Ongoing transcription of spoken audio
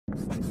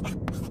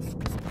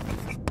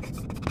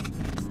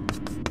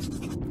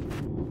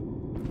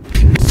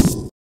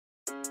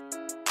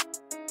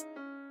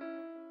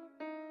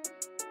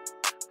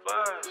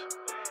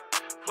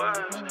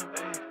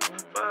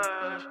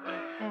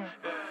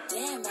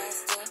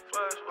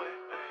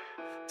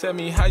Tell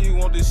me how you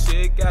want this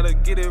shit, gotta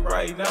get it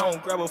right now.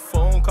 Grab a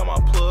phone, call my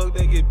plug,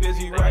 they get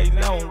busy right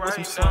now. With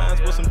some signs,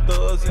 with some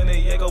thugs, and they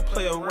ain't gon'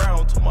 play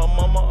around. Told my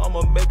mama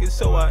I'ma make it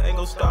so I ain't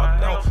gon'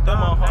 stop now. That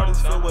my heart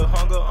is filled with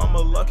hunger, I'm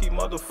a lucky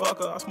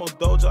motherfucker. I smoke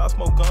doja, I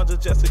smoke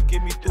ganja just to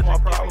get me through my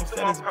problems.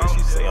 And this bitch,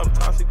 she say I'm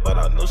toxic, but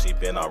I know she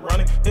been out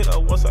running. Hit her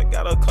once, I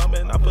got her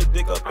coming, I put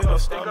dick up in her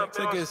stomach.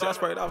 Take his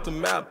ass right off the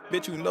map,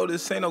 bitch, you know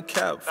this ain't no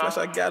cap. Fresh,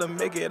 I gotta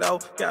make it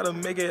out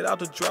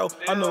the drought.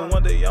 I know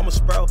one day I'ma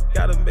sprout,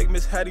 gotta make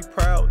Miss Hattie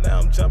proud. Now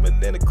I'm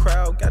jumping in the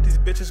crowd, got these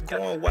bitches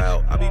going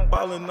wild. I be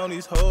ballin' on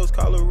these hoes,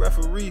 call a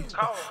referee.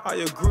 I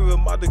agree with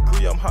my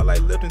degree, I'm hot like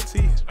Lipton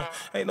tea.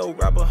 Ain't no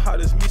rapper hot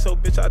as me, so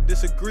bitch I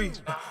disagree.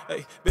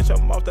 Hey, bitch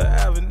I'm off the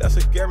Ave and that's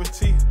a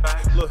guarantee.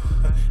 Look,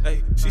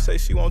 hey, she say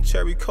she want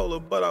cherry cola,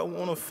 but I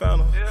want a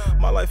fountain.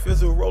 My life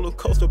is a roller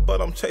coaster,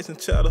 but I'm chasing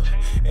cheddar.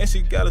 And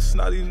she got a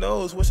snotty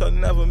nose, wish I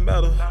never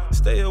met her.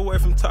 Stay away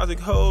from toxic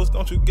hoes,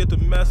 don't you get the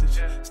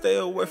message? Stay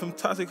away from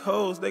toxic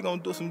hoes, they gon'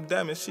 do some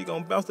damage. She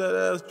gon' bounce that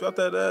ass, drop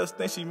that ass,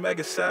 think she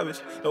mega savage.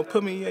 Don't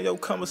put me in your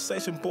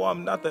conversation, boy,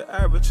 I'm not the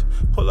average.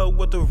 Pull up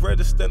with the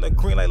register and the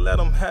green light, let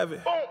them have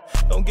it.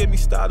 Don't get me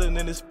started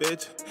in this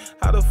bitch.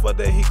 How the fuck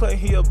that he claim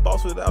he a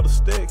boss without a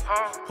stick?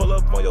 Pull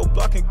up on your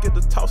block and get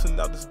the tossing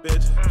out this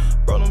bitch.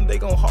 Bro, them they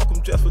gon' hawk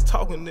him just for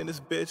talking in this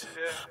bitch.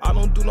 I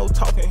don't do no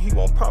talking, he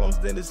want problems,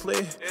 then it's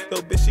lit. Yo,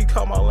 bitch, she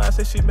called my line,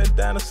 say she been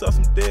down to suck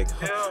some dick.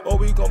 Or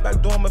we gon'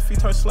 back door him if he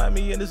turn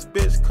slimy in this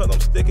bitch. Cause I'm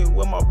sticking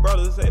with my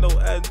brothers, ain't no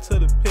adding to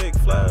the pig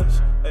flash.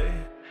 Hey.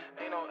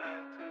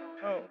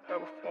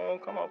 Have a phone,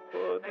 come out,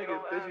 plug, they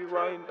get busy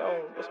writing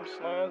down. With some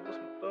slimes, with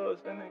some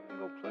thugs, then they can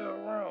go play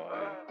around.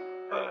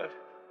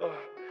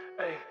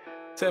 Hey.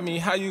 Tell me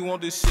how you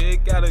want this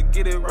shit, gotta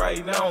get it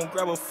right now.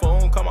 Grab a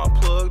phone, call my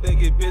plug, they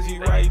get busy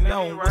right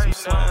now. With some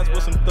slimes,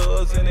 with some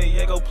thugs, and they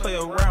ain't gon' play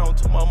around.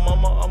 Told my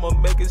mama I'ma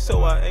make it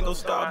so I ain't gon'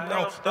 stop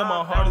now. That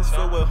my heart is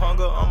filled with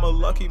hunger, I'm a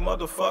lucky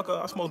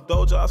motherfucker. I smoke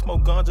doja, I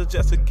smoke ganja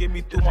just to get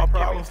me through my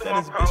problems. And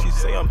this bitch, she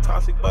say I'm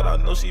toxic, but I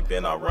know she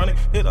been out running.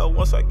 Hit her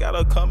once, I got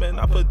her coming,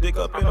 I put dick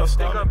up in her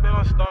stomach.